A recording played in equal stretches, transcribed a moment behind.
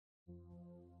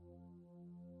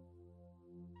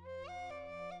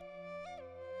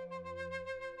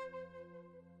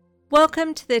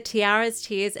Welcome to the Tiaras,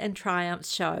 Tears and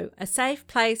Triumphs show, a safe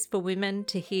place for women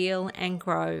to heal and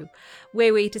grow,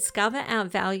 where we discover our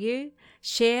value,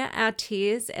 share our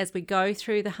tears as we go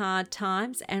through the hard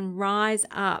times, and rise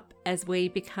up as we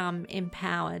become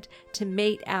empowered to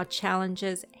meet our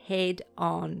challenges head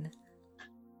on.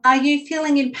 Are you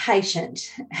feeling impatient?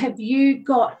 Have you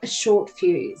got a short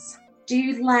fuse? Do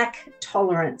you lack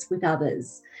tolerance with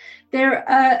others? There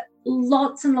are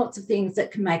lots and lots of things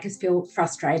that can make us feel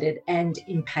frustrated and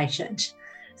impatient.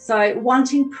 So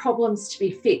wanting problems to be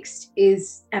fixed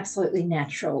is absolutely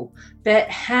natural, but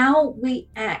how we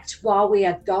act while we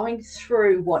are going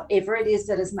through whatever it is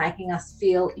that is making us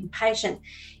feel impatient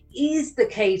is the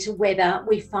key to whether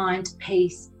we find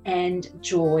peace and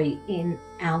joy in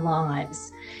our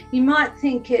lives. You might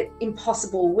think it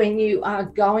impossible when you are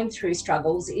going through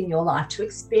struggles in your life to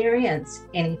experience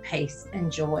any peace and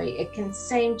joy. It can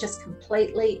seem just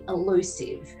completely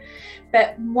elusive.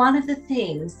 But one of the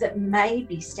things that may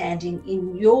be standing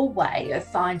in your way of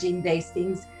finding these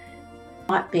things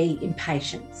might be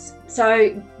impatience.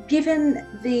 So given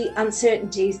the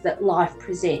uncertainties that life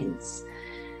presents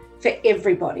for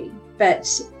everybody, but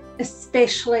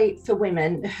especially for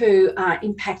women who are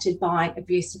impacted by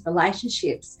abusive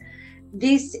relationships,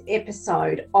 this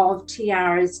episode of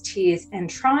Tiaras, Tears and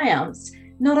Triumphs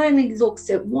not only looks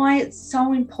at why it's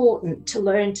so important to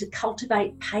learn to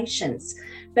cultivate patience,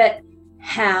 but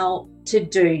how to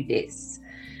do this.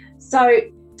 So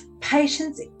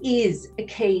patience is a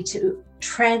key to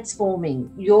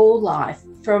transforming your life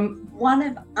from one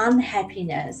of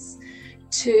unhappiness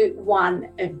to one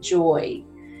of joy.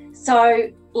 So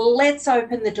let's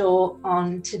open the door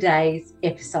on today's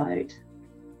episode.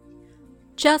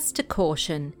 Just a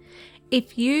caution,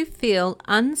 if you feel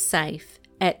unsafe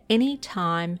at any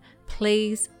time,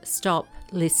 please stop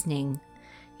listening.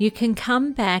 You can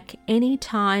come back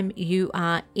anytime you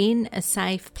are in a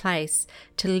safe place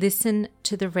to listen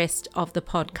to the rest of the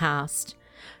podcast.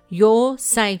 Your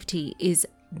safety is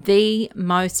the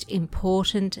most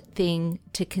important thing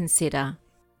to consider.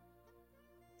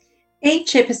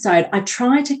 Each episode, I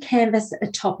try to canvass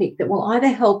a topic that will either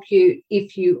help you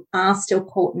if you are still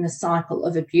caught in the cycle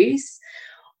of abuse,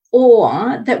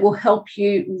 or that will help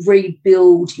you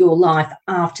rebuild your life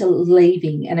after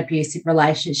leaving an abusive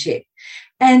relationship.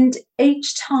 And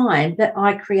each time that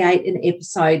I create an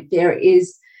episode, there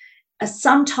is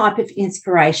some type of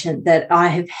inspiration that I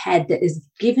have had that has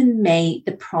given me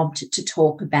the prompt to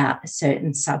talk about a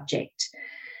certain subject.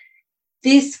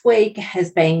 This week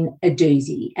has been a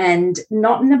doozy, and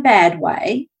not in a bad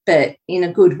way, but in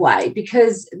a good way,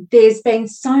 because there's been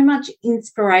so much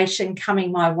inspiration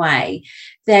coming my way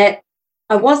that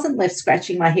I wasn't left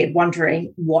scratching my head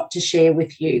wondering what to share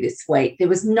with you this week. There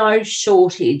was no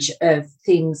shortage of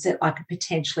things that I could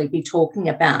potentially be talking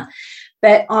about,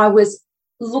 but I was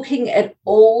looking at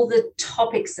all the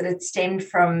topics that had stemmed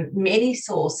from many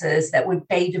sources that would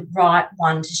be the right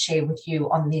one to share with you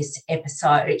on this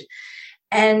episode.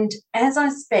 And as I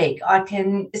speak, I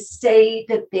can see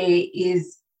that there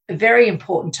is a very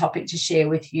important topic to share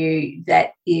with you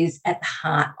that is at the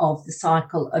heart of the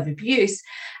cycle of abuse,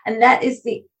 and that is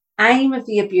the aim of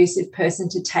the abusive person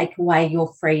to take away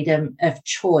your freedom of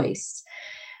choice.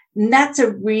 And that's a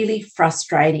really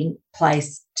frustrating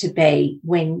place to be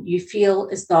when you feel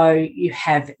as though you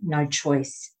have no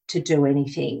choice to do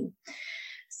anything.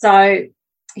 So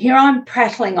here I'm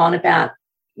prattling on about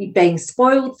being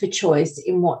spoiled for choice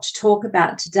in what to talk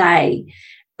about today.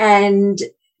 And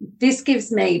this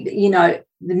gives me,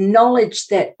 the knowledge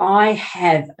that I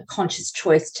have a conscious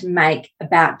choice to make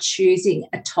about choosing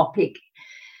a topic.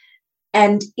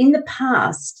 And in the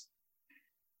past,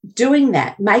 doing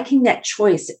that, making that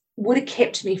choice would have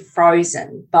kept me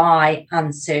frozen by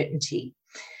uncertainty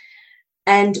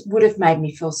and would have made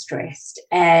me feel stressed.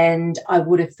 And I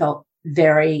would have felt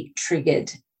very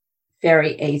triggered,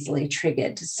 very easily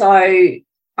triggered. So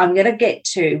I'm going to get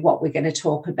to what we're going to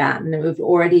talk about, and we've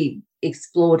already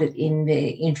explored it in the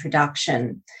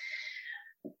introduction.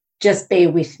 Just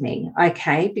bear with me,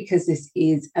 okay, because this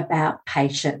is about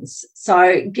patience.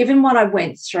 So given what I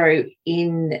went through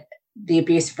in the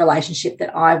abusive relationship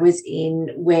that I was in,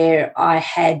 where I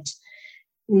had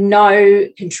no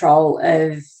control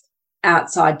of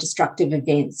outside destructive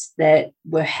events that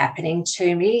were happening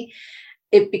to me,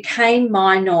 it became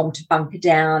my norm to bunker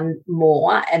down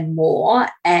more and more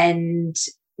and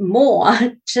more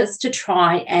just to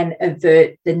try and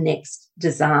avert the next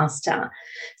disaster.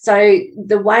 So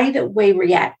the way that we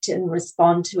react and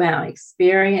respond to our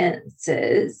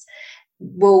experiences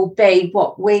will be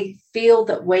what we feel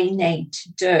that we need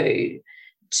to do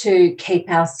to keep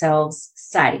ourselves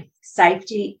safe.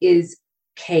 Safety is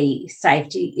key.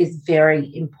 Safety is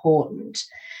very important.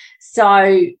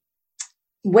 So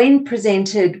when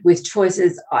presented with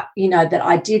choices, that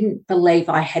I didn't believe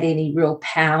I had any real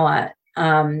power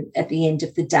at the end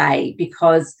of the day,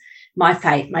 because my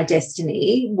fate, my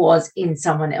destiny was in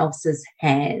someone else's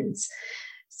hands.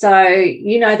 So,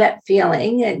 that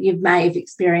feeling, and you may have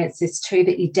experienced this too,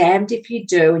 that you're damned if you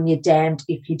do and you're damned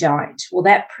if you don't. Well,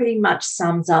 that pretty much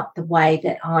sums up the way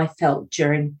that I felt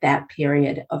during that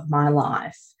period of my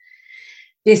life.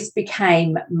 This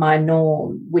became my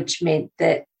norm, which meant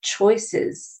that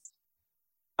choices,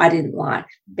 I didn't like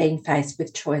being faced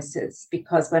with choices,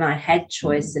 because when I had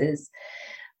choices,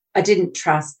 I didn't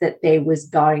trust that there was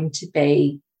going to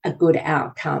be a good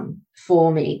outcome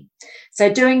for me.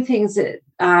 So doing things that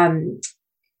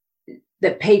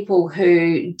people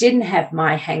who didn't have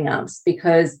my hang-ups,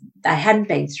 because they hadn't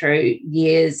been through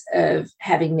years of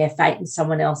having their fate in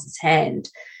someone else's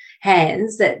hands,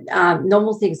 that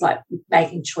normal things like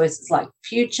making choices, like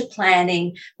future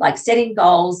planning, like setting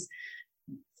goals,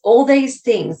 all these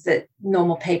things that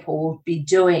normal people would be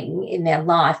doing in their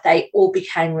life, they all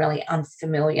became really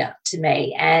unfamiliar to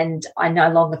me, and I no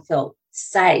longer felt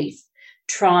safe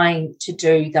trying to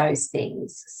do those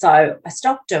things. So I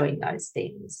stopped doing those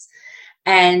things.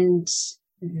 And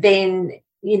then,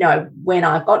 when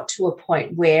I got to a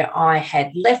point where I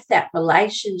had left that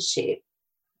relationship,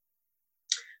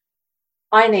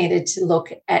 I needed to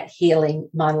look at healing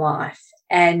my life.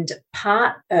 And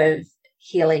part of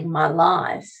healing my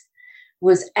life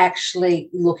was actually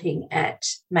looking at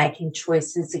making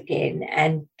choices again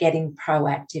and getting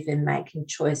proactive in making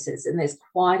choices. And there's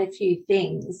quite a few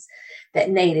things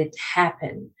that needed to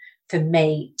happen for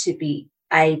me to be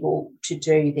able to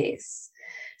do this.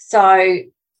 So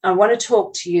I want to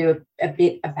talk to you a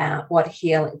bit about what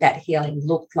that healing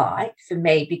looked like for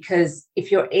me, because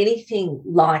if you're anything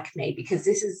like me, because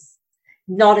this is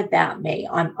not about me,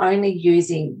 I'm only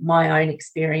using my own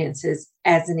experiences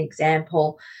as an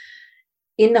example,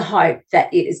 in the hope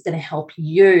that it is going to help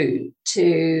you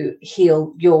to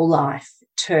heal your life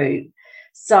too.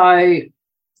 So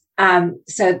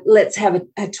let's have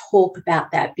a talk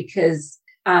about that, because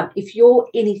if you're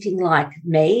anything like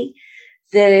me,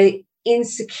 the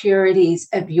insecurities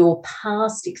of your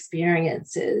past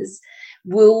experiences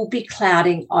will be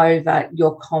clouding over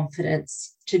your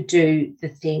confidence to do the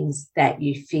things that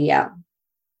you fear.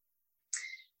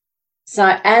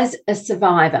 So as a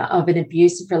survivor of an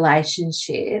abusive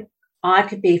relationship, I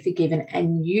could be forgiven,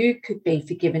 and you could be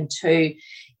forgiven too,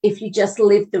 if you just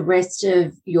live the rest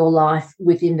of your life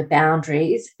within the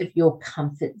boundaries of your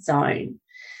comfort zone.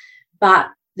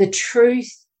 But the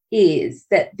truth is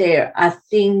that there are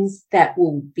things that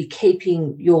will be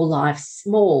keeping your life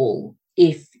small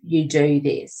if you do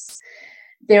this.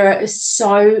 There are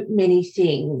so many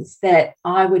things that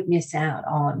I would miss out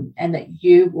on, and that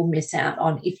you will miss out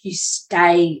on, if you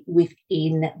stay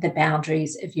within the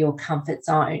boundaries of your comfort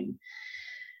zone.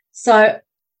 So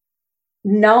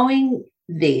knowing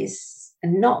this,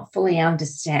 and not fully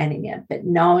understanding it, but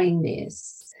knowing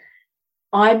this,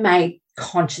 I made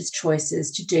conscious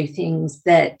choices to do things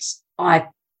that I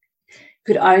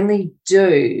could only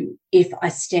do if I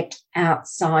stepped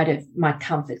outside of my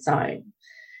comfort zone,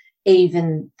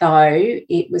 even though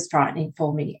it was frightening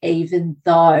for me, even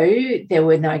though there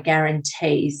were no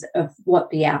guarantees of what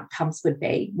the outcomes would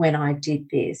be when I did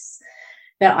this.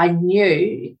 But I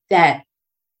knew that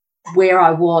where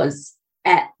I was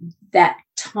at that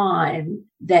time,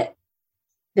 that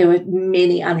there were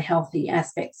many unhealthy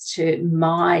aspects to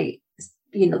my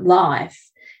life,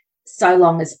 so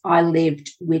long as I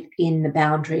lived within the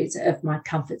boundaries of my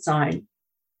comfort zone.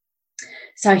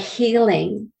 So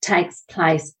healing takes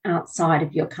place outside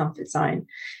of your comfort zone,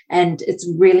 and it's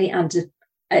really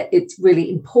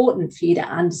important for you to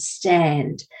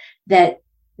understand that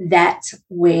that's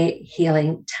where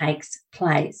healing takes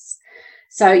place.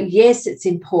 So yes, it's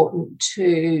important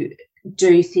to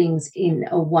do things in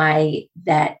a way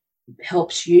that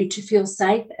helps you to feel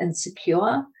safe and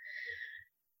secure.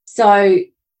 So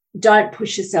don't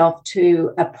push yourself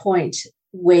to a point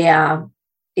where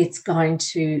it's going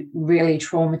to really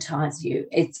traumatize you.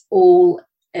 It's all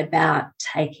about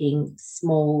taking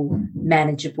small,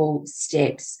 manageable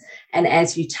steps. And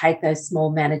as you take those small,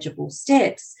 manageable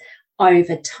steps,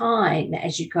 over time,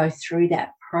 as you go through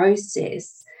that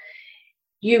process,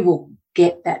 you will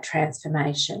get that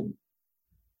transformation.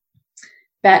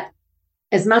 But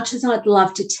as much as I'd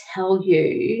love to tell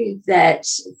you that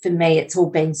for me it's all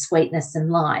been sweetness and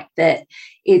light, that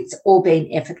it's all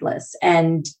been effortless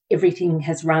and everything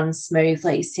has run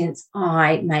smoothly since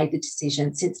I made the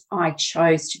decision, since I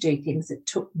chose to do things that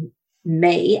took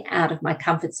me out of my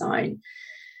comfort zone,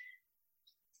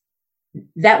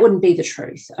 that wouldn't be the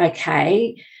truth.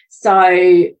 Okay.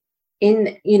 So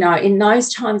in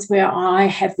those times where I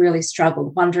have really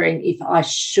struggled, wondering if I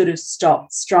should have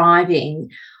stopped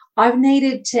striving, I've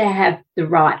needed to have the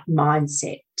right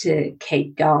mindset to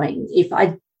keep going. If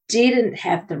I didn't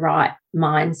have the right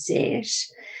mindset,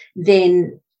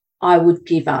 then I would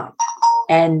give up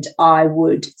and I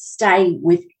would stay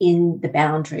within the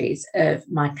boundaries of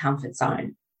my comfort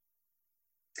zone.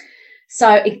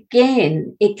 So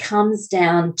again, it comes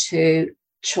down to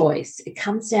choice. It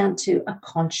comes down to a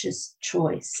conscious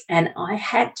choice. And I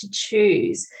had to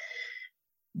choose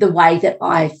the way that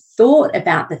I thought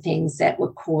about the things that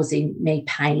were causing me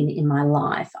pain in my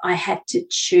life. I had to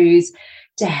choose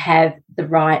to have the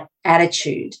right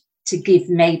attitude to give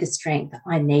me the strength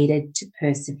I needed to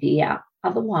persevere.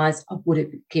 Otherwise, I would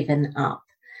have given up.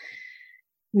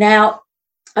 Now,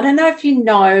 I don't know if you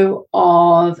know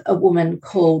of a woman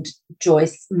called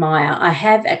Joyce Meyer. I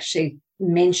have actually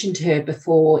mentioned her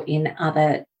before in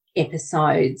other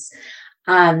episodes.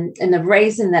 And the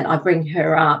reason that I bring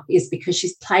her up is because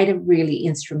she's played a really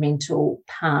instrumental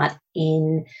part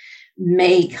in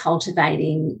me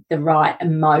cultivating the right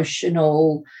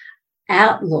emotional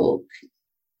outlook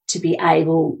to be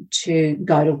able to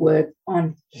go to work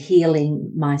on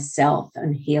healing myself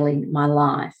and healing my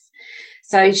life.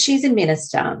 So she's a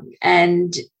minister,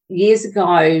 and years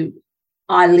ago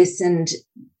I listened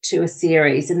to a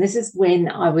series, and this is when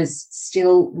I was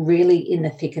still really in the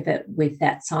thick of it with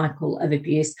that cycle of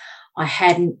abuse. I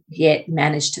hadn't yet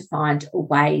managed to find a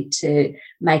way to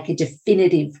make a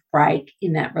definitive break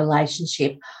in that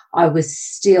relationship. I was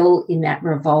still in that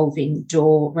revolving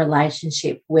door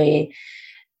relationship where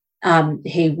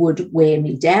he would wear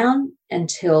me down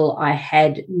until I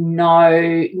had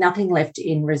nothing left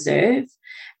in reserve,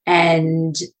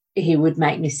 and he would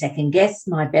make me second guess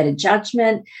my better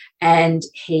judgment, and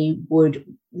he would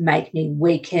make me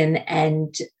weaken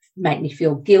and make me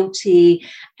feel guilty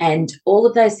and all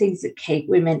of those things that keep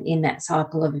women in that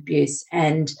cycle of abuse.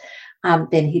 And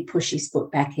then he'd push his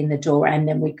foot back in the door, and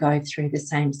then we'd go through the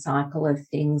same cycle of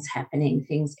things happening,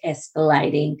 things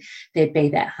escalating. There'd be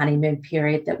that honeymoon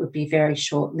period that would be very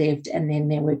short-lived, and then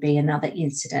there would be another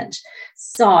incident.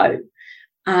 So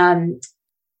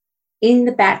in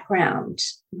the background,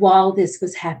 while this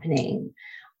was happening,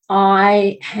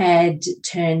 I had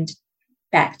turned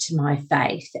back to my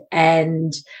faith,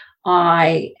 and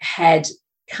I had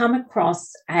come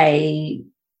across a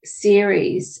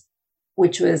series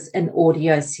which was an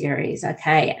audio series,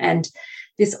 okay? And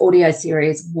this audio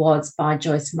series was by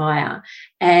Joyce Meyer.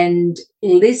 And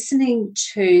listening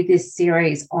to this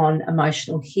series on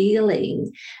emotional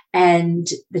healing and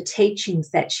the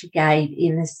teachings that she gave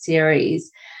in the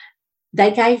series, they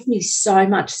gave me so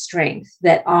much strength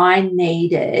that I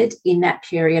needed in that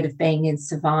period of being in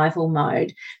survival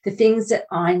mode, the things that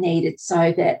I needed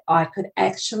so that I could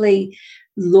actually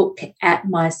look at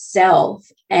myself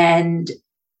and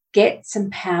get some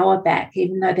power back,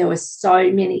 even though there were so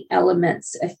many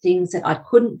elements of things that I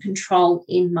couldn't control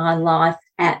in my life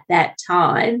at that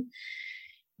time.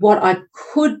 What I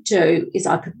could do is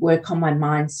I could work on my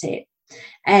mindset.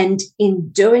 And in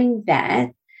doing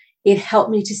that, it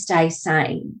helped me to stay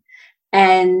sane.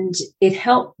 And it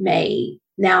helped me.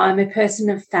 Now I'm a person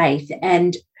of faith,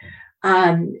 and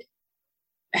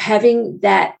having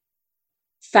that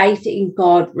faith in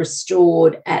God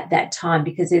restored at that time,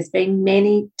 because there's been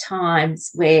many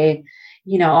times where,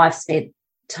 I've spent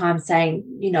time saying,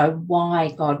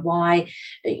 why, God, why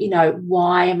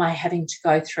am I having to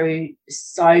go through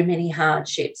so many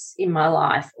hardships in my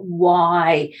life?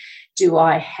 Why do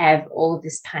I have all of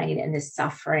this pain and this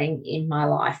suffering in my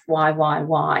life?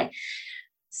 Why?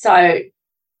 So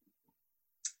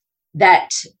that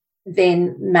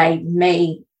then made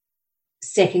me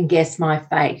second guess my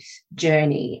faith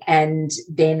journey, and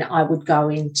then I would go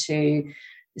into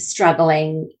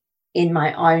struggling in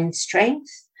my own strength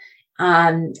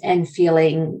and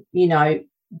feeling,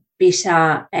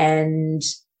 bitter and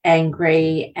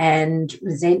angry and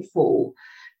resentful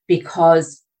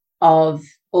because of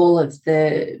all of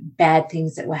the bad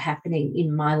things that were happening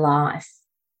in my life.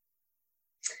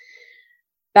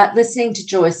 But listening to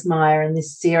Joyce Meyer in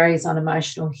this series on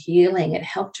emotional healing, it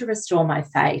helped to restore my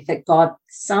faith that God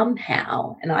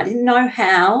somehow, and I didn't know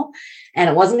how, and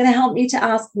it wasn't going to help me to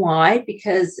ask why,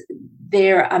 because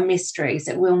there are mysteries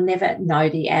that we'll never know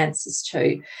the answers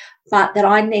to, but that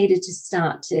I needed to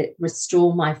start to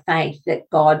restore my faith that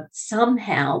God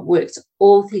somehow works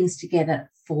all things together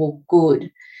for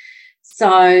good.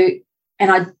 So,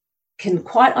 and I can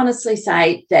quite honestly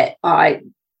say that I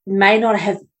may not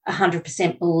have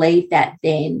 100% believe that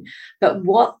then. But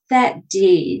what that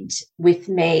did with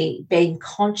me being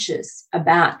conscious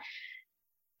about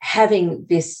having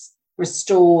this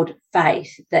restored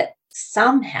faith that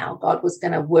somehow God was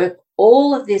going to work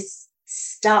all of this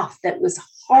stuff that was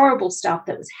horrible stuff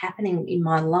that was happening in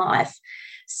my life,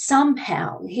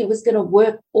 somehow he was going to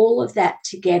work all of that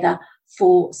together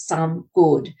for some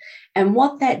good. And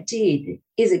what that did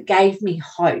is it gave me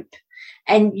hope.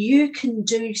 And you can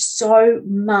do so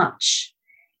much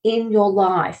in your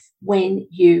life when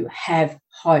you have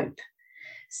hope.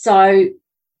 So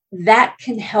that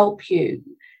can help you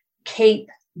keep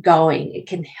going. It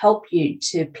can help you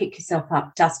to pick yourself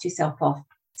up, dust yourself off,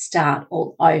 start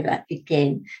all over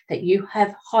again, that you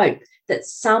have hope that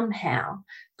somehow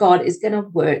God is going to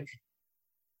work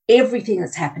everything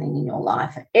that's happening in your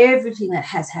life, everything that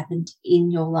has happened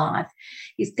in your life.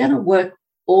 He's going to work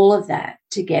all of that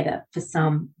together for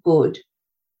some good.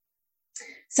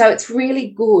 So it's really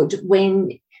good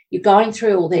when you're going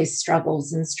through all these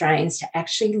struggles and strains to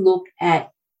actually look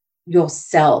at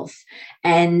yourself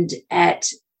and at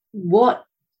what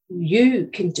you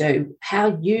can do,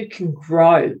 how you can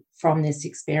grow from this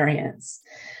experience.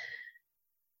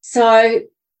 So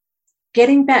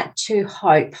getting back to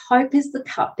hope, hope is the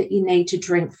cup that you need to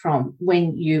drink from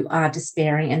when you are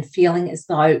despairing and feeling as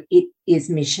though it is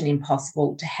mission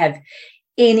impossible to have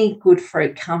any good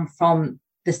fruit come from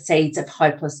the seeds of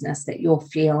hopelessness that you're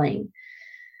feeling.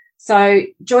 So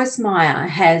Joyce Meyer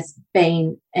has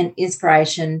been an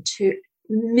inspiration to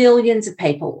millions of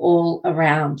people all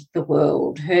around the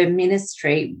world. Her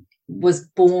ministry was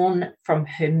born from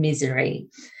her misery.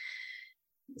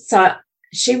 So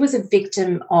she was a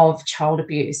victim of child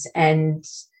abuse and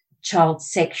child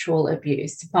sexual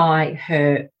abuse by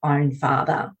her own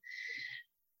father.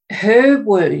 Her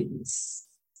wounds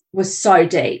were so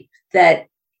deep that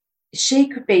she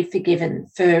could be forgiven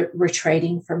for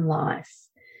retreating from life.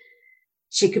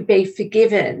 She could be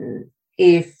forgiven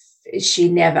if she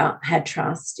never had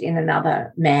trust in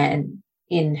another man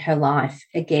in her life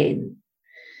again.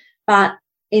 But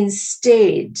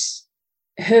instead,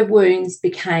 her wounds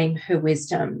became her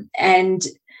wisdom, and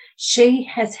she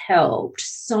has helped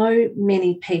so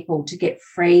many people to get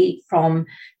free from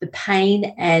the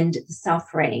pain and the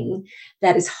suffering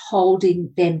that is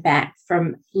holding them back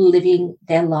from living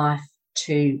their life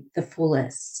to the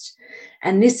fullest.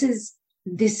 And this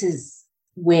is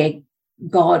where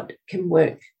God can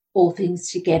work all things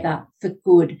together for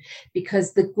good,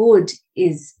 because the good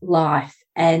is life,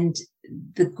 and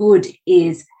the good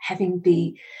is having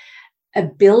the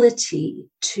ability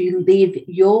to live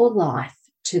your life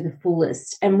to the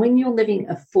fullest. And when you're living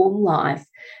a full life,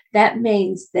 that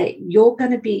means that you're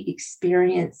going to be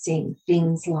experiencing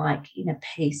things like inner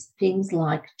peace, things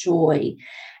like joy.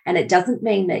 And it doesn't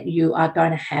mean that you are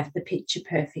going to have the picture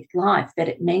perfect life, but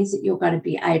it means that you're going to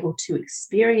be able to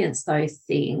experience those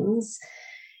things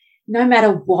no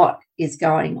matter what is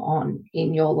going on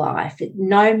in your life,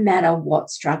 no matter what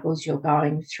struggles you're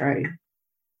going through.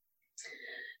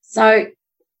 So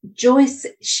Joyce,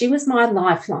 she was my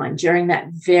lifeline during that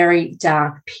very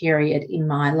dark period in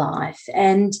my life.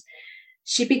 And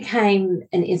she became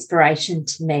an inspiration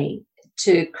to me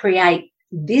to create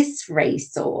this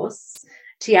resource,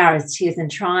 Tiaras, Tears and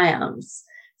Triumphs,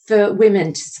 for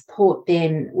women to support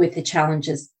them with the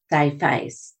challenges they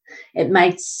face. It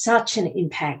made such an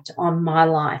impact on my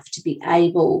life to be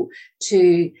able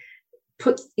to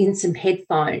put in some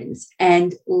headphones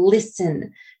and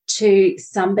listen to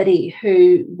somebody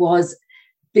who was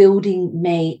building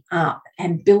me up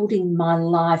and building my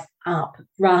life up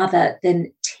rather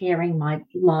than tearing my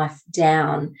life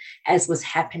down, as was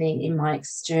happening in my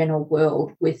external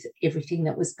world with everything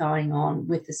that was going on,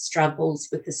 with the struggles,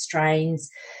 with the strains,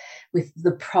 with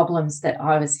the problems that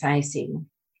I was facing.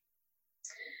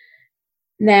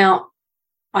 Now,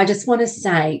 I just want to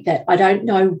say that I don't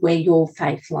know where your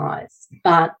faith lies,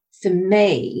 but for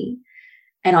me,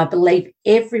 and I believe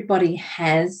everybody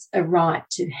has a right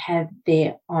to have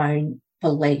their own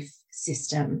belief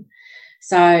system.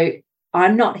 So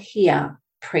I'm not here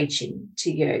preaching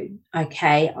to you,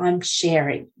 okay? I'm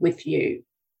sharing with you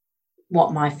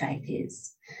what my faith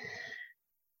is.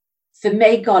 For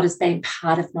me, God has been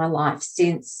part of my life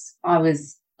since I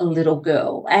was a little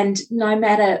girl. And no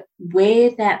matter where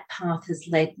that path has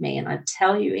led me, and I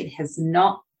tell you, it has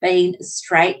not been a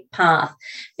straight path.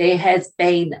 There has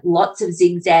been lots of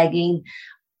zigzagging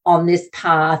on this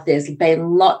path. There's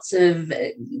been lots of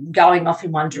going off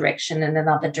in one direction and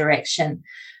another direction.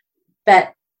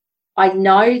 But I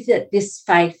know that this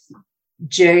faith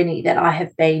journey that I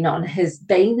have been on has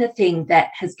been the thing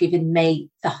that has given me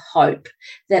the hope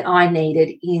that I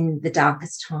needed in the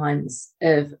darkest times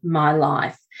of my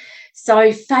life.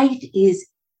 So faith is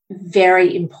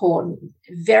very important,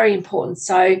 very important.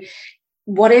 So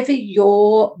whatever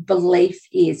your belief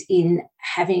is in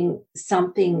having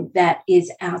something that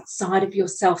is outside of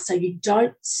yourself, so you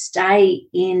don't stay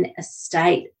in a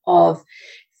state of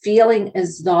feeling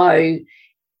as though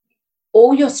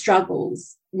all your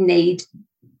struggles need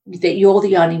that you're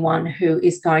the only one who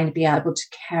is going to be able to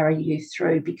carry you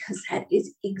through, because that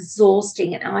is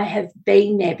exhausting. And I have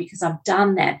been there because I've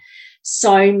done that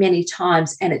so many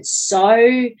times, and it's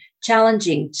so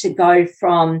challenging to go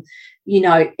from, you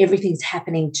know, everything's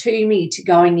happening to me to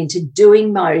going into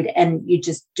doing mode, and you're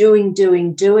just doing,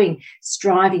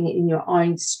 striving in your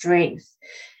own strength,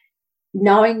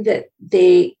 knowing that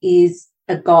there is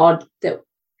a God that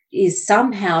is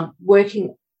somehow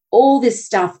working all this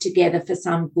stuff together for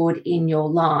some good in your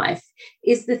life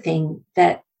is the thing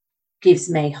that gives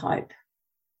me hope.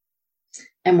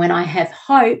 And when I have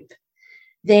hope,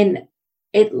 then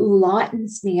it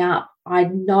lightens me up. I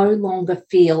no longer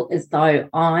feel as though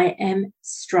I am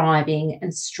striving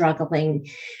and struggling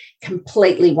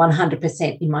completely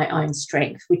 100% in my own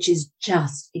strength, which is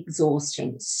just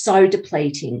exhausting, so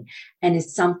depleting, and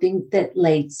is something that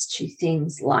leads to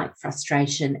things like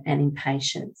frustration and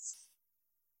impatience.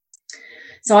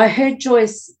 So I heard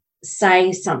Joyce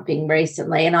say something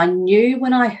recently, and I knew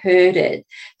when I heard it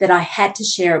that I had to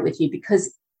share it with you,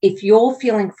 because if you're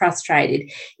feeling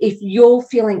frustrated, if you're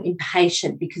feeling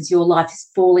impatient because your life is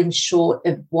falling short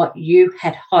of what you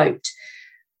had hoped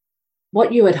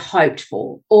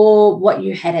for, or what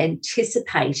you had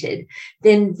anticipated,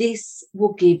 then this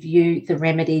will give you the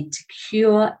remedy to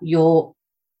cure your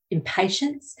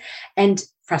impatience and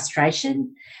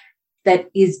frustration that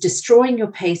is destroying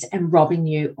your peace and robbing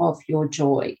you of your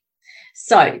joy.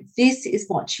 So this is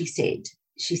what she said.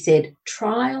 She said,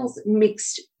 trials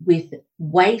mixed with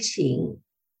waiting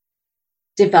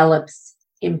develops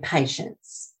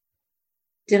impatience.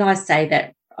 Did I say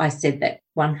that? I said that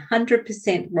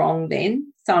 100% wrong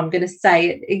then, so I'm going to say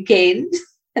it again.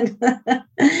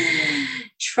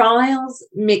 Trials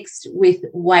mixed with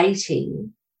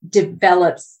waiting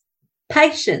develops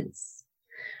patience.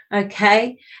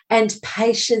 Okay, and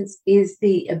patience is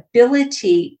the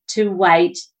ability to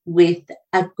wait with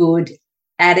a good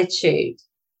attitude.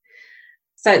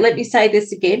 So let me say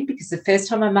this again, because the first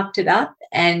time I mucked it up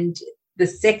and the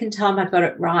second time I got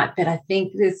it right, but I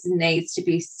think this needs to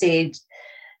be said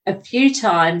a few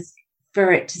times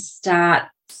for it to start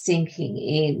sinking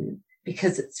in,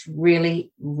 because it's really,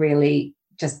 really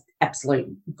just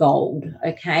absolute gold.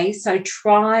 Okay, so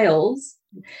trials,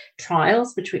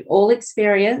 which we all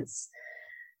experience,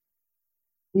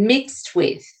 mixed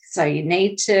with, so you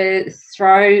need to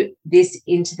throw this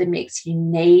into the mix. You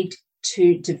need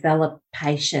to develop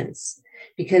patience,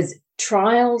 because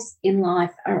trials in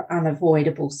life are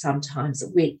unavoidable sometimes.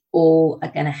 We all are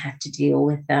going to have to deal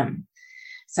with them.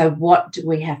 So what do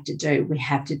we have to do? We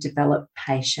have to develop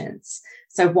patience.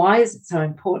 So why is it so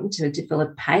important to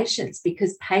develop patience?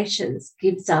 Because patience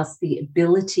gives us the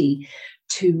ability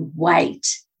to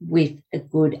wait with a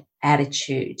good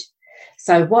attitude.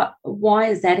 So why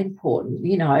is that important?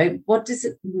 You know, what does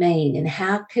it mean, and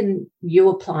how can you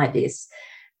apply this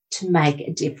to make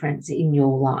a difference in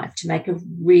your life, to make a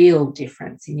real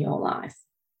difference in your life?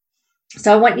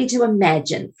 So I want you to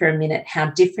imagine for a minute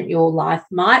how different your life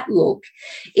might look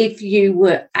if you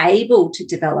were able to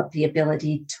develop the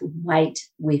ability to wait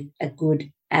with a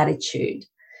good attitude.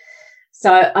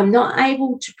 So I'm not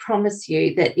able to promise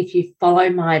you that if you follow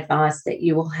my advice that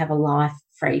you will have a life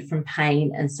free from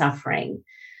pain and suffering.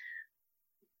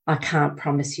 I can't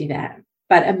promise you that.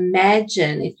 But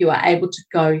imagine if you are able to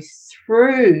go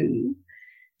through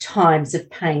times of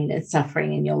pain and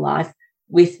suffering in your life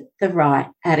with the right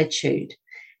attitude,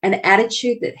 an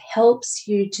attitude that helps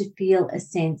you to feel a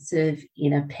sense of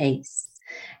inner peace,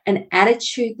 an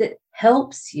attitude that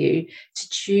helps you to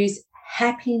choose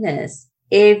happiness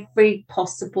every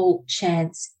possible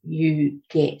chance you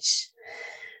get.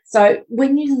 So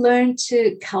when you learn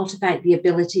to cultivate the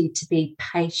ability to be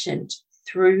patient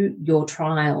through your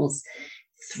trials,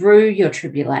 through your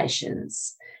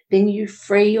tribulations, then you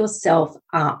free yourself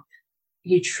up.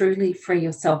 You truly free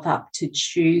yourself up to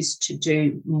choose to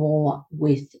do more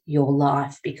with your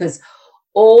life, because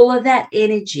all of that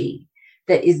energy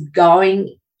that is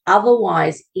going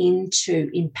otherwise into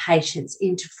impatience,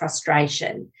 into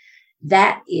frustration,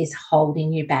 that is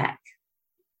holding you back.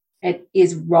 It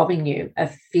is robbing you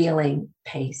of feeling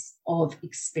peace, of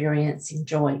experiencing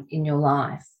joy in your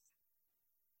life.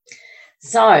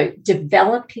 So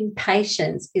developing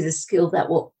patience is a skill that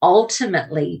will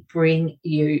ultimately bring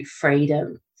you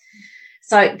freedom.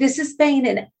 So this has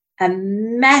been a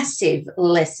massive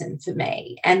lesson for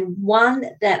me, and one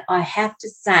that I have to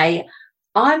say,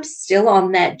 I'm still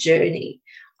on that journey.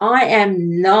 I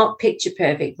am not picture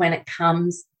perfect when it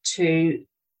comes to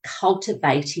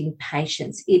cultivating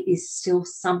patience. It is still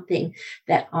something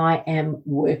that I am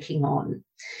working on.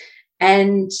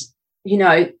 And,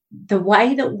 the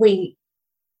way that we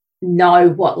know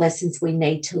what lessons we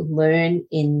need to learn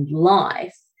in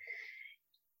life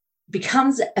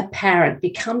becomes apparent,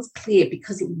 becomes clear,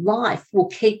 because life will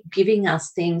keep giving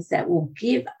us things that will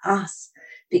give us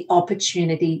the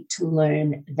opportunity to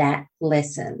learn that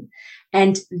lesson.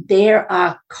 And there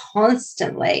are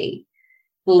constantly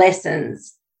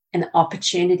lessons and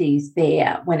opportunities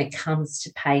there when it comes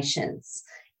to patience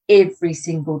every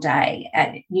single day.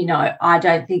 And, I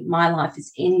don't think my life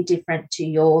is any different to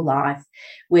your life,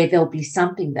 where there'll be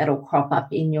something that'll crop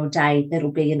up in your day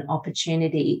that'll be an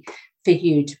opportunity for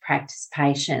you to practice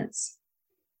patience.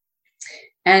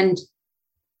 And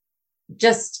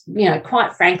just,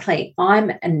 quite frankly,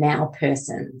 I'm a now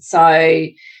person. So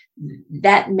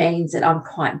that means that I'm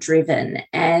quite driven,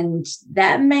 and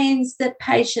that means that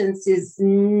patience is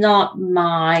not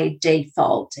my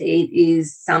default. It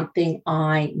is something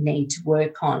I need to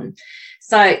work on.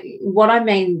 So what I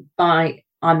mean by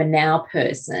I'm a now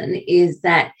person is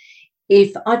that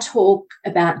if I talk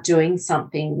about doing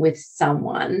something with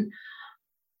someone,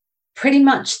 pretty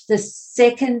much the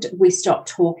second we stop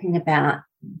talking about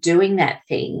doing that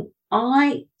thing,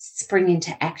 I spring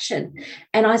into action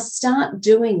and I start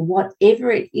doing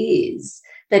whatever it is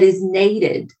that is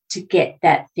needed to get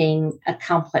that thing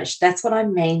accomplished. That's what I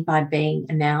mean by being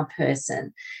a now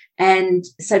person. And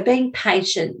so being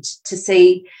patient to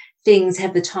see things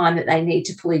have the time that they need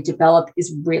to fully develop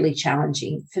is really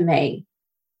challenging for me.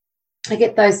 I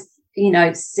get those,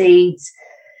 seeds.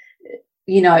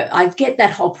 I get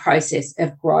that whole process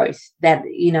of growth, that,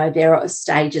 there are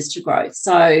stages to growth.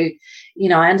 So,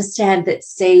 I understand that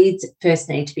seeds first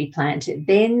need to be planted.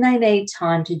 Then they need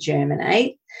time to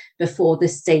germinate before the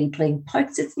seedling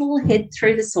pokes its little head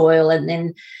through the soil. And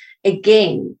then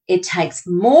again, it takes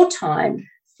more time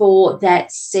for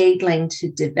that seedling to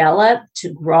develop,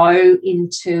 to grow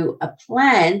into a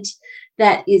plant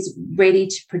that is ready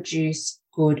to produce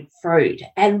good fruit.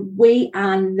 And we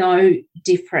are no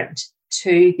different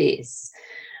to this.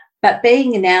 But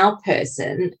being a now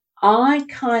person, I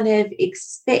kind of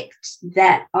expect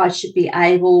that I should be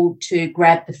able to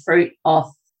grab the fruit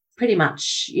off pretty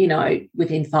much,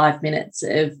 within 5 minutes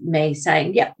of me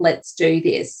saying, yep, let's do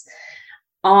this.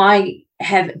 I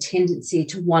have a tendency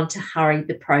to want to hurry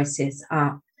the process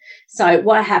up. So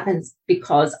what happens,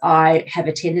 because I have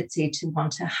a tendency to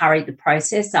want to hurry the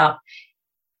process up,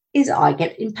 is I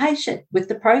get impatient with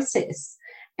the process.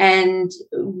 And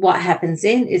what happens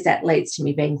then is that leads to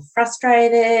me being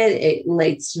frustrated. It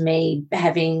leads to me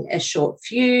having a short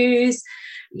fuse,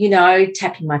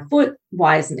 tapping my foot.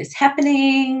 Why isn't this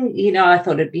happening? I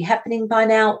thought it'd be happening by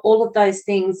now. All of those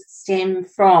things stem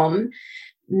from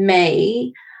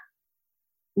me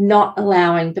not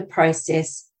allowing the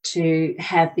process to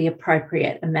have the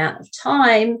appropriate amount of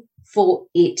time for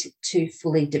it to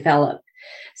fully develop.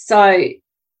 So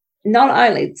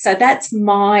that's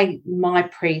my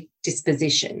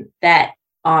predisposition that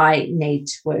I need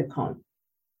to work on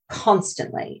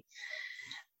constantly.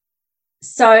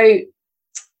 So,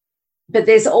 but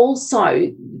there's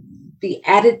also the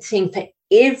added thing for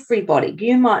everybody.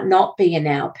 You might not be a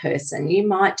now person. You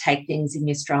might take things in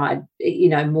your stride,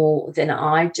 more than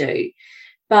I do.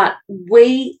 But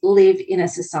we live in a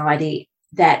society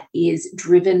that is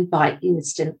driven by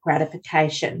instant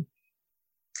gratification.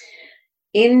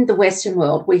 In the Western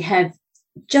world, we have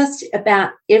just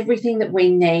about everything that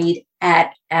we need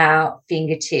at our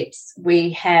fingertips.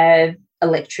 We have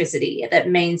electricity. That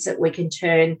means that we can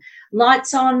turn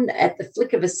lights on at the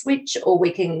flick of a switch, or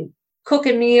we can cook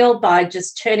a meal by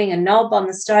just turning a knob on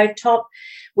the stovetop.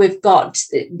 We've got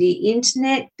the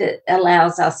internet that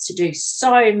allows us to do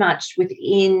so much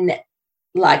within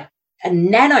like a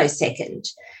nanosecond.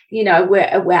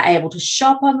 We're able to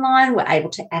shop online. We're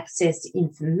able to access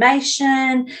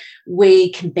information.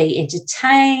 We can be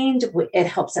entertained. It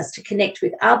helps us to connect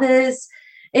with others.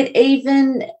 It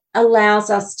even allows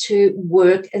us to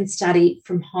work and study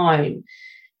from home,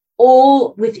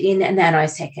 all within a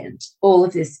nanosecond. All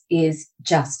of this is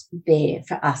just there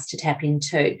for us to tap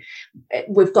into.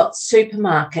 We've got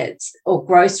supermarkets or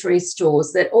grocery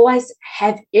stores that always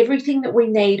have everything that we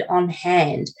need on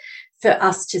hand for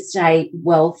us to stay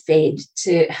well fed,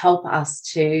 to help us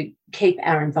to keep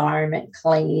our environment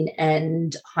clean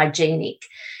and hygienic.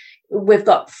 We've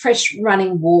got fresh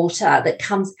running water that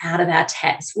comes out of our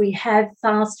taps. We have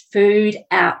fast food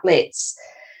outlets.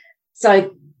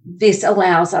 So this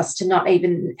allows us to not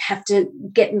even have to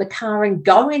get in the car and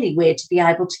go anywhere to be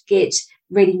able to get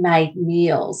ready-made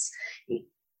meals.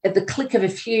 At the click of a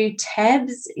few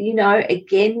tabs,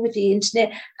 again, with the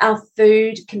internet, our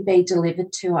food can be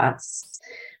delivered to us.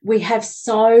 We have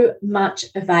so much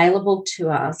available to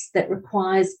us that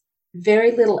requires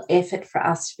very little effort for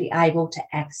us to be able to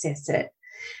access it.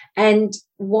 And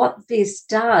what this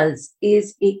does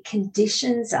is it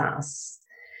conditions us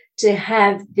to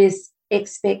have this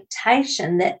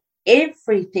expectation that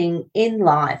everything in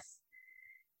life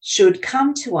should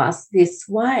come to us this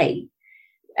way.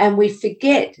 And we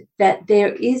forget that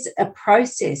there is a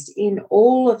process in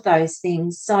all of those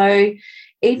things. So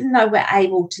even though we're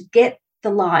able to get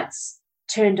the lights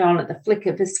turned on at the flick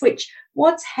of a switch,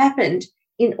 what's happened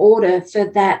in order for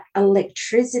that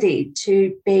electricity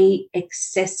to be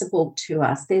accessible to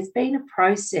us? There's been a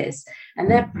process, and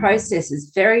that process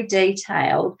is very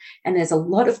detailed, and there's a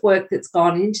lot of work that's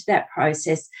gone into that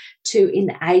process to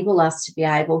enable us to be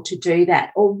able to do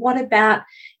that. Or what about,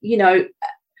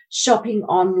 shopping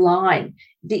online,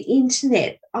 the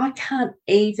internet? I can't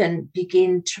even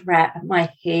begin to wrap my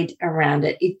head around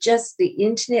it. The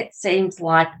internet seems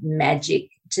like magic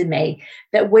to me,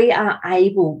 that we are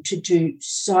able to do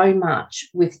so much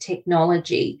with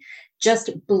technology. Just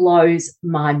blows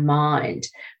my mind.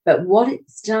 But what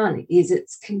it's done is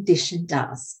it's conditioned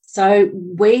us. So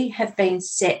we have been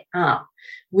set up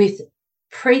with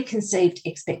preconceived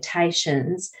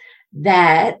expectations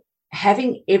that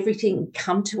having everything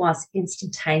come to us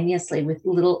instantaneously with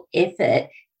little effort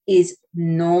is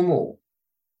normal.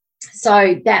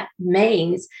 So that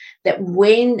means that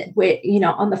when we're,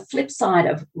 on the flip side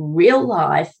of real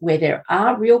life, where there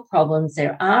are real problems,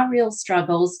 there are real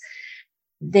struggles,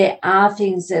 there are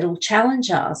things that will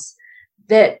challenge us,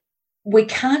 that we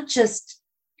can't just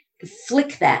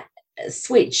flick that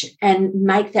switch and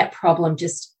make that problem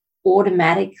just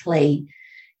automatically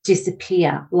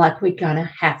disappear. Like, we're going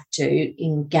to have to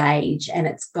engage, and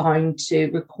it's going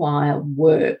to require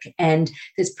work, and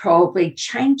there's probably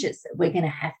changes that we're going to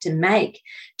have to make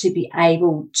to be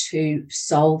able to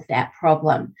solve that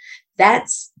problem.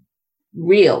 That's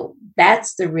real.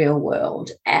 That's the real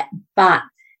world. But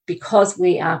because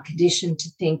we are conditioned to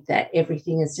think that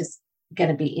everything is just going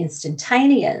to be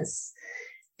instantaneous,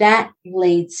 that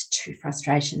leads to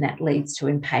frustration, that leads to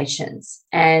impatience,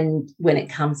 and when it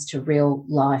comes to real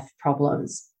life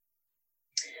problems.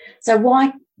 So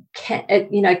I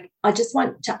just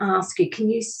want to ask you, can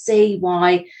you see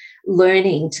why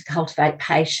learning to cultivate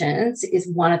patience is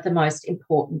one of the most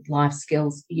important life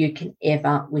skills you can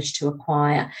ever wish to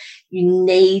acquire? You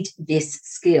need this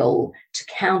skill to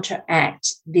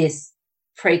counteract this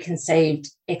preconceived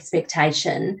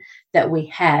expectation that we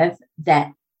have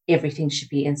that everything should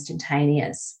be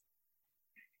instantaneous.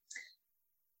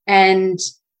 And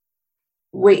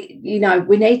we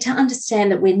need to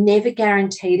understand that we're never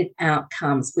guaranteed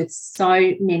outcomes with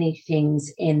so many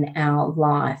things in our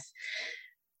life.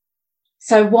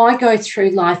 So why go through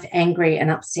life angry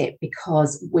and upset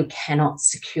because we cannot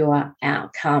secure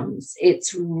outcomes?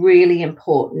 It's really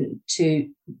important to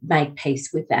make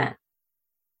peace with that.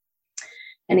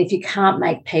 And if you can't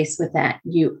make peace with that,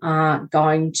 you are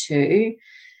going to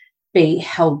be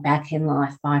held back in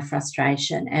life by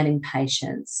frustration and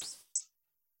impatience.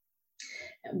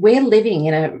 We're living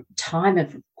in a time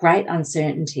of great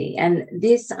uncertainty, and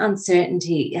this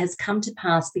uncertainty has come to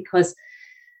pass because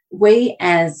we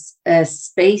as a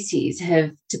species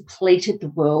have depleted the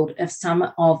world of some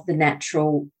of the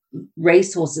natural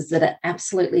resources that are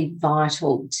absolutely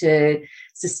vital to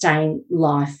sustain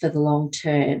life for the long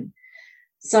term.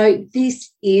 So this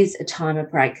is a time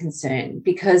of great concern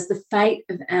because the fate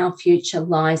of our future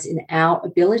lies in our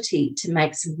ability to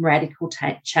make some radical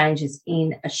changes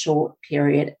in a short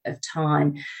period of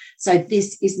time. So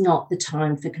this is not the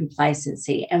time for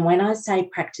complacency. And when I say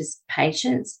practice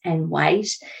patience and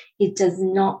wait, it does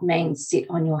not mean sit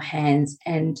on your hands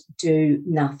and do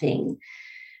nothing.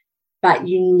 But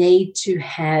you need to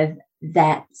have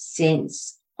that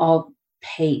sense of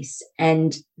peace,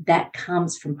 and that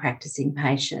comes from practicing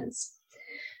patience.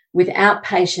 Without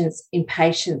patience,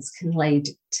 impatience can lead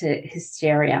to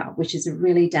hysteria, which is a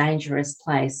really dangerous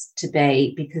place to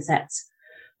be, because that's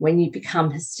when you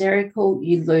become hysterical,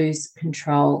 you lose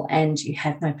control and you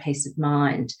have no peace of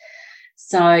mind.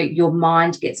 So your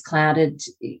mind gets clouded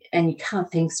and you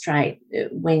can't think straight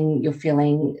when you're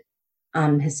feeling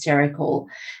hysterical,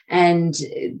 and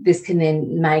this can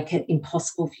then make it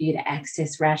impossible for you to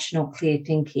access rational, clear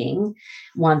thinking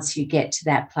once you get to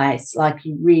that place. Like,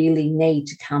 you really need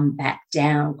to come back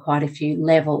down quite a few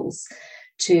levels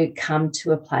to come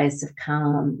to a place of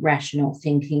calm, rational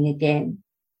thinking again.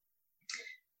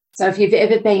 So if you've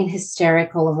ever been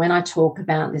hysterical, and when I talk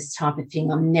about this type of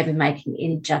thing, I'm never making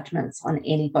any judgments on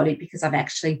anybody, because I've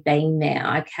actually been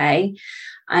there, okay?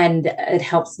 And it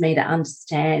helps me to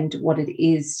understand what it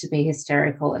is to be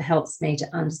hysterical. It helps me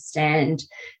to understand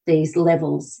these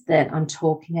levels that I'm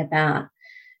talking about.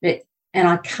 And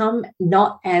I come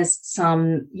not as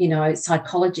some,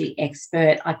 psychology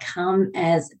expert. I come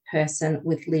as a person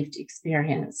with lived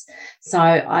experience. So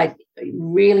I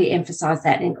really emphasize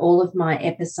that in all of my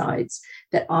episodes,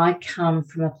 that I come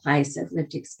from a place of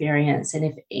lived experience. And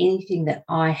if anything that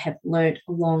I have learned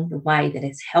along the way that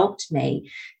has helped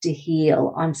me to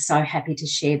heal, I'm so happy to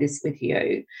share this with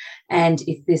you. And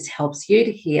if this helps you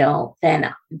to heal,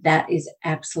 then that is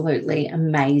absolutely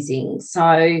amazing.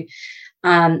 So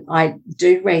I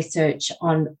do research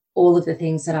on all of the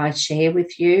things that I share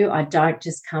with you. I don't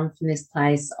just come from this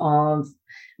place of,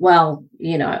 well,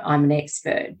 I'm an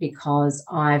expert because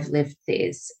I've lived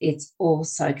this. It's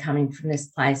also coming from this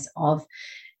place of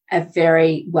a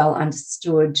very well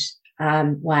understood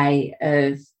way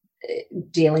of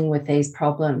dealing with these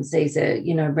problems. These are,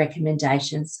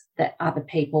 recommendations that other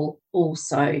people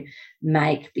also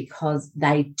make because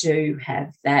they do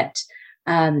have that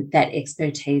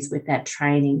expertise with that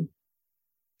training.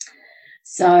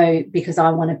 So because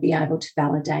I want to be able to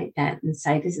validate that and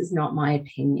say, this is not my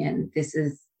opinion, this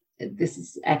is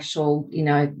actual,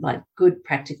 like good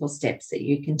practical steps that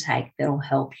you can take that'll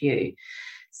help you.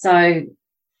 So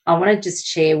I want to just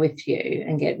share with you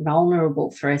and get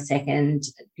vulnerable for a second,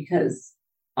 because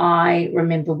I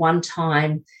remember one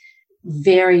time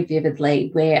very vividly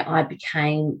where I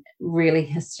became really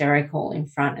hysterical in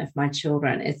front of my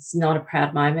children. It's not a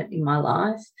proud moment in my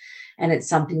life, and it's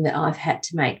something that I've had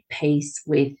to make peace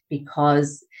with,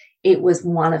 because it was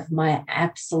one of my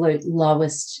absolute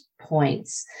lowest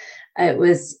points. It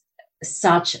was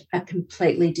such a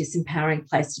completely disempowering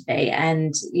place to be,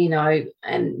 and I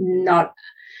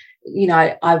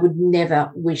would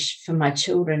never wish for my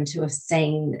children to have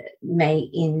seen me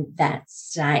in that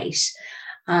state.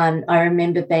 I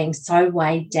remember being so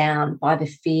weighed down by the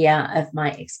fear of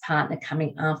my ex-partner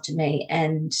coming after me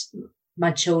and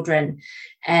my children,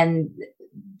 and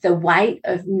the weight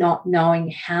of not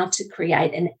knowing how to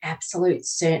create an absolute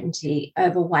certainty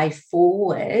of a way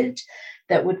forward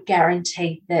that would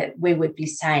guarantee that we would be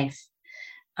safe.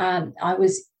 I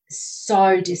was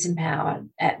so disempowered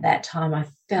at that time. I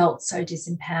felt so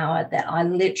disempowered that I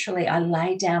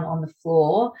lay down on the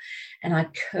floor and I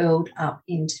curled up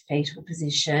into fetal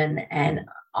position, and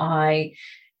I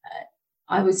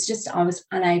was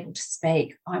unable to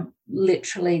speak. I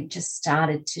literally just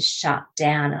started to shut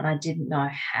down, and I didn't know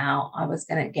how I was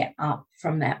going to get up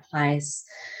from that place.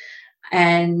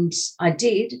 And I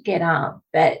did get up,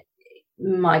 but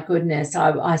my goodness,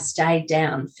 I stayed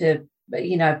down for,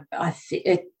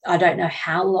 I don't know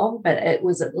how long, but it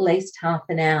was at least half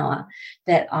an hour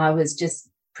that I was just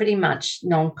pretty much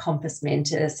non-compos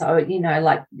mentis. So,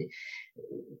 like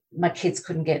my kids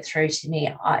couldn't get through to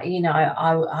me.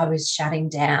 I was shutting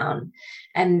down.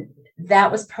 And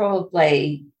that was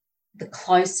probably the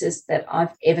closest that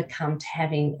I've ever come to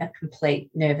having a complete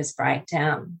nervous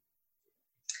breakdown.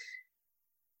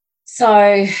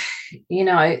 So,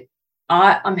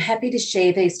 I'm happy to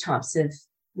share these types of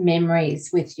memories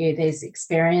with you, these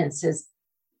experiences,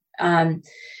 and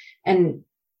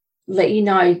let you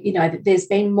know that there's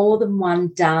been more than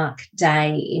one dark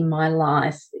day in my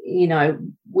life,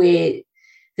 where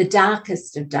the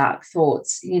darkest of dark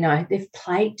thoughts, they've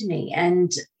plagued me,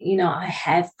 and I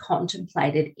have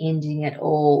contemplated ending it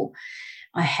all.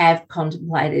 I have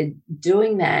contemplated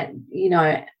doing that.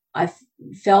 I've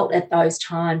felt at those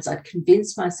times, I'd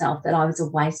convinced myself that I was a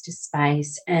waste of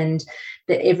space and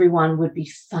that everyone would be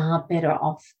far better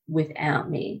off without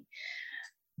me.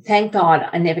 Thank God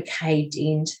I never caved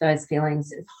into those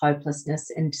feelings of hopelessness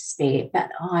and despair, but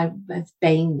I have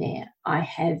been there. I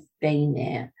have been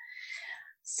there.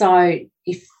 So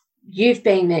if you've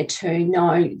been there too,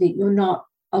 know that you're not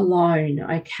alone,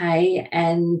 okay?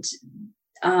 And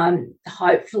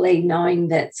hopefully knowing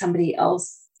that somebody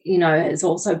else has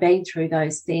also been through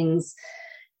those things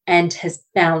and has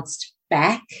bounced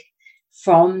back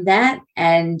from that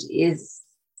and is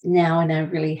now in a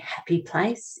really happy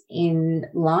place in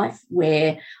life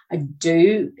where I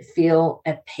do feel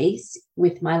at peace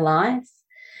with my life,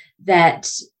 that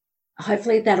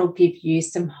hopefully that'll give you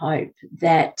some hope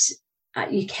that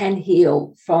you can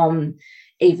heal from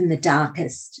even the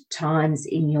darkest times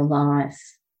in your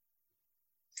life.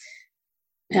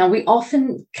 Now, we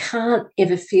often can't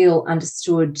ever feel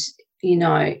understood,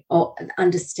 or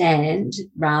understand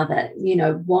rather,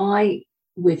 why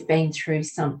we've been through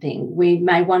something. We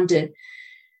may wonder,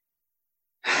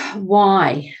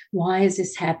 why has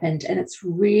this happened? And it's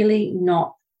really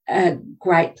not a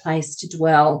great place to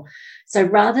dwell. So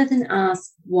rather than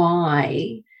ask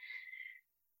why,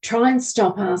 try and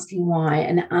stop asking why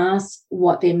and ask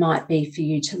what there might be for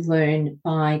you to learn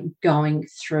by going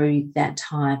through that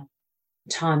time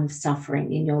of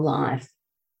suffering in your life.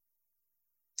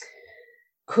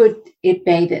 Could it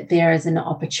be that there is an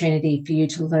opportunity for you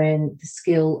to learn the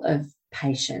skill of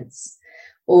patience?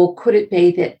 Or could it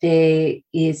be that there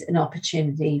is an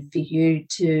opportunity for you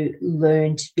to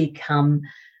learn to become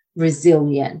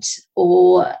resilient?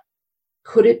 Or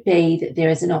could it be that there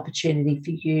is an opportunity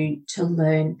for you to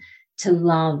learn to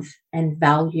love and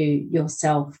value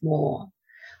yourself more?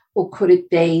 Or could it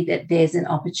be that there's an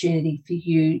opportunity for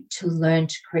you to learn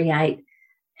to create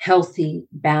healthy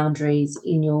boundaries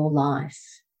in your life?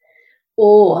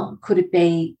 Or could it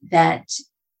be that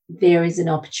there is an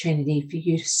opportunity for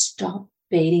you to stop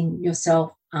beating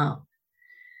yourself up?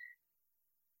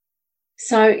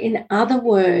 So, in other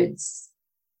words,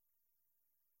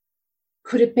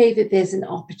 could it be that there's an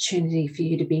opportunity for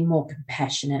you to be more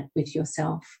compassionate with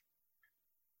yourself?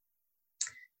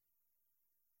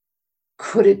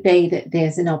 Could it be that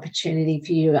there's an opportunity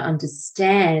for you to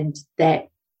understand that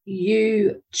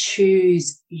you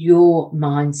choose your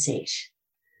mindset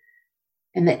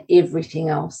and that everything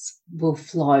else will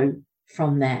flow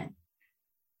from that?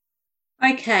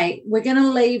 Okay, we're going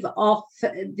to leave off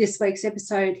this week's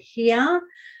episode here,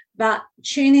 but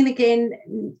tune in again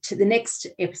to the next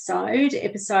episode,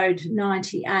 episode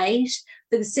 98,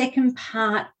 for the second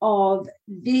part of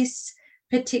this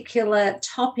particular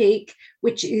topic,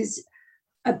 which is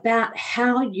about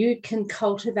how you can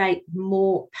cultivate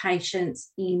more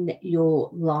patience in your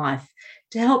life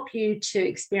to help you to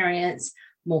experience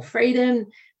more freedom,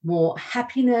 more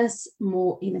happiness,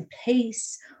 more inner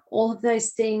peace, all of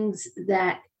those things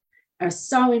that are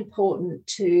so important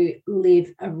to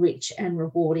live a rich and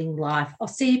rewarding life. I'll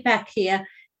see you back here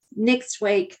next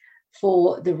week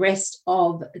for the rest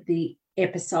of the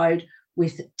episode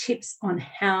with tips on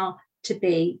how to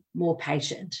be more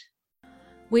patient.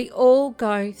 We all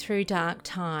go through dark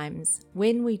times.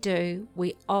 When we do,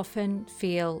 we often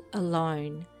feel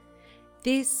alone.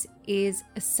 This is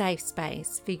a safe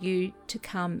space for you to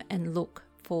come and look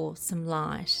for some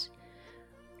light.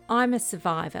 I'm a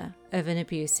survivor of an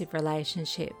abusive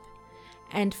relationship,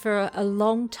 and for a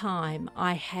long time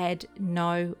I had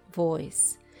no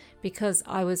voice because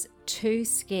I was too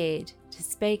scared to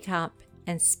speak up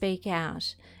and speak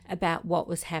out about what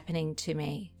was happening to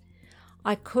me.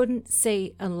 I couldn't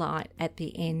see a light at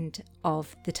the end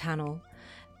of the tunnel,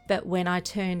 but when I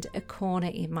turned a corner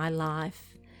in my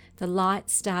life, the light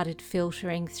started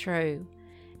filtering through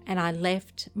and I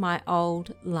left my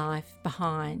old life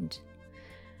behind.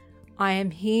 I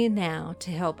am here now to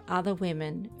help other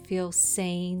women feel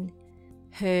seen,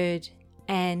 heard,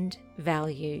 and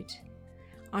valued.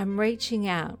 I'm reaching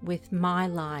out with my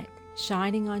light,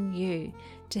 shining on you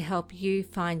to help you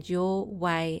find your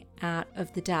way out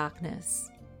of the darkness.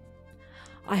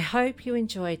 I hope you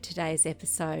enjoyed today's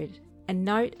episode. A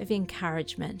note of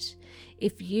encouragement: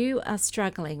 if you are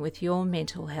struggling with your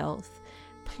mental health,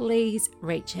 please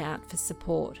reach out for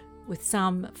support with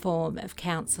some form of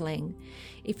counselling.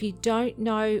 If you don't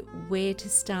know where to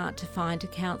start to find a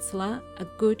counsellor, a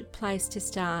good place to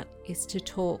start is to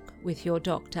talk with your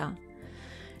doctor.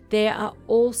 There are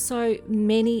also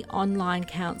many online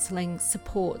counselling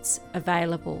supports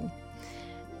available.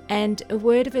 And a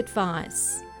word of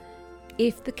advice: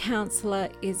 if the counsellor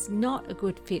is not a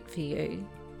good fit for you,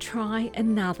 try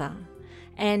another.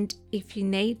 And if you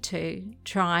need to,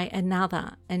 try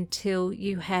another until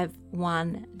you have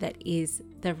one that is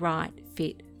the right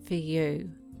fit for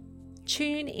you.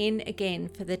 Tune in again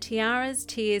for the Tiaras,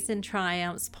 Tears and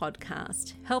Triumphs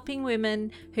podcast, helping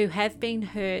women who have been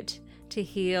hurt to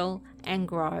heal and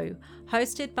grow,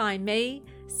 hosted by me,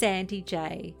 Sandy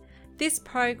J. This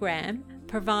program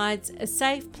provides a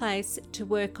safe place to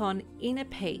work on inner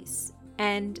peace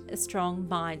and a strong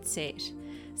mindset,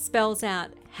 spells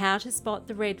out how to spot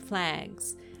the red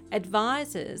flags,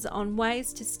 advises on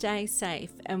ways to stay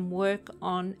safe and work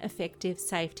on effective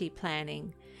safety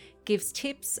planning, gives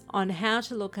tips on how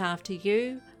to look after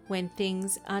you when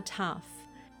things are tough,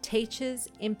 teaches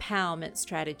empowerment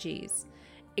strategies,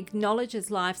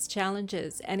 acknowledges life's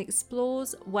challenges and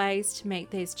explores ways to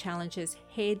meet these challenges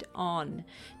head on,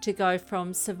 to go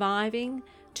from surviving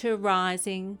to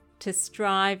rising to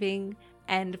striving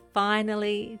and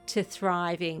finally to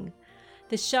thriving.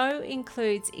 The show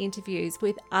includes interviews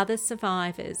with other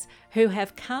survivors who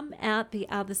have come out the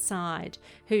other side,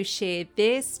 who share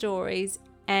their stories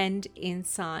and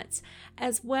insights,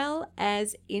 as well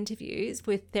as interviews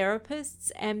with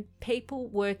therapists and people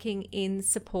working in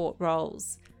support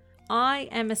roles. I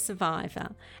am a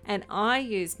survivor, and I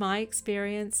use my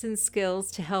experience and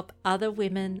skills to help other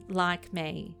women like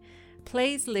me.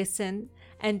 Please listen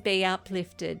and be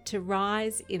uplifted to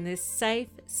rise in this safe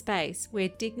space where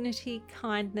dignity,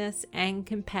 kindness, and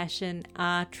compassion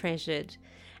are treasured.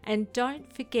 And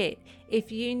don't forget,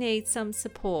 if you need some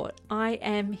support, I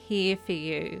am here for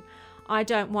you. I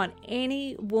don't want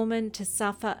any woman to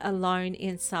suffer alone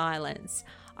in silence.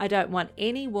 I don't want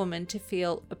any woman to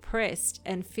feel oppressed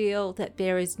and feel that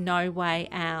there is no way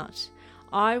out.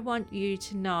 I want you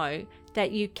to know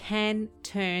that you can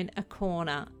turn a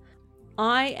corner.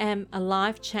 I am a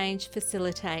life change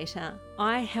facilitator.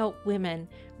 I help women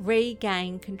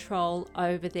regain control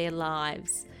over their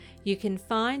lives. You can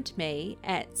find me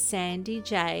at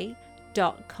sandyj.com.au.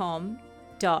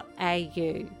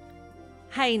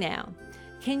 Hey now,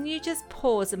 can you just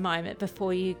pause a moment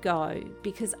before you go?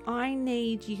 Because I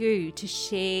need you to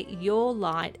share your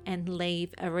light and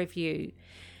leave a review.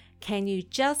 Can you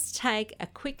just take a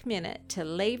quick minute to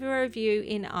leave a review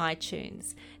in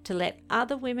iTunes to let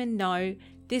other women know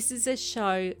this is a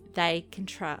show they can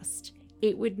trust?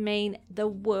 It would mean the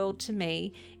world to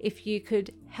me if you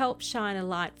could help shine a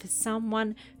light for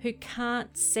someone who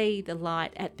can't see the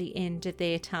light at the end of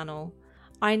their tunnel.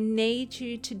 I need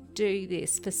you to do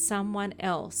this for someone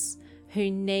else who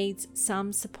needs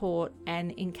some support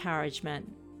and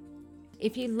encouragement.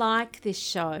 If you like this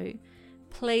show,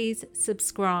 please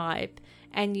subscribe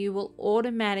and you will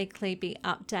automatically be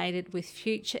updated with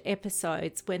future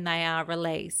episodes when they are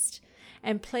released.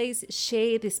 And please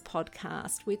share this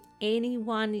podcast with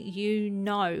anyone you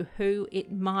know who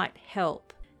it might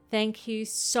help. Thank you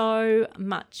so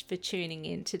much for tuning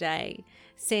in today.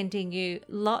 Sending you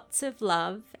lots of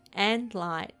love and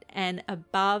light, and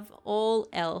above all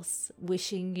else,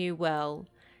 wishing you well.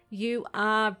 You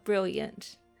are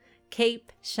brilliant.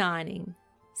 Keep shining.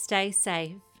 Stay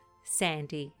safe,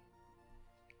 Sandy.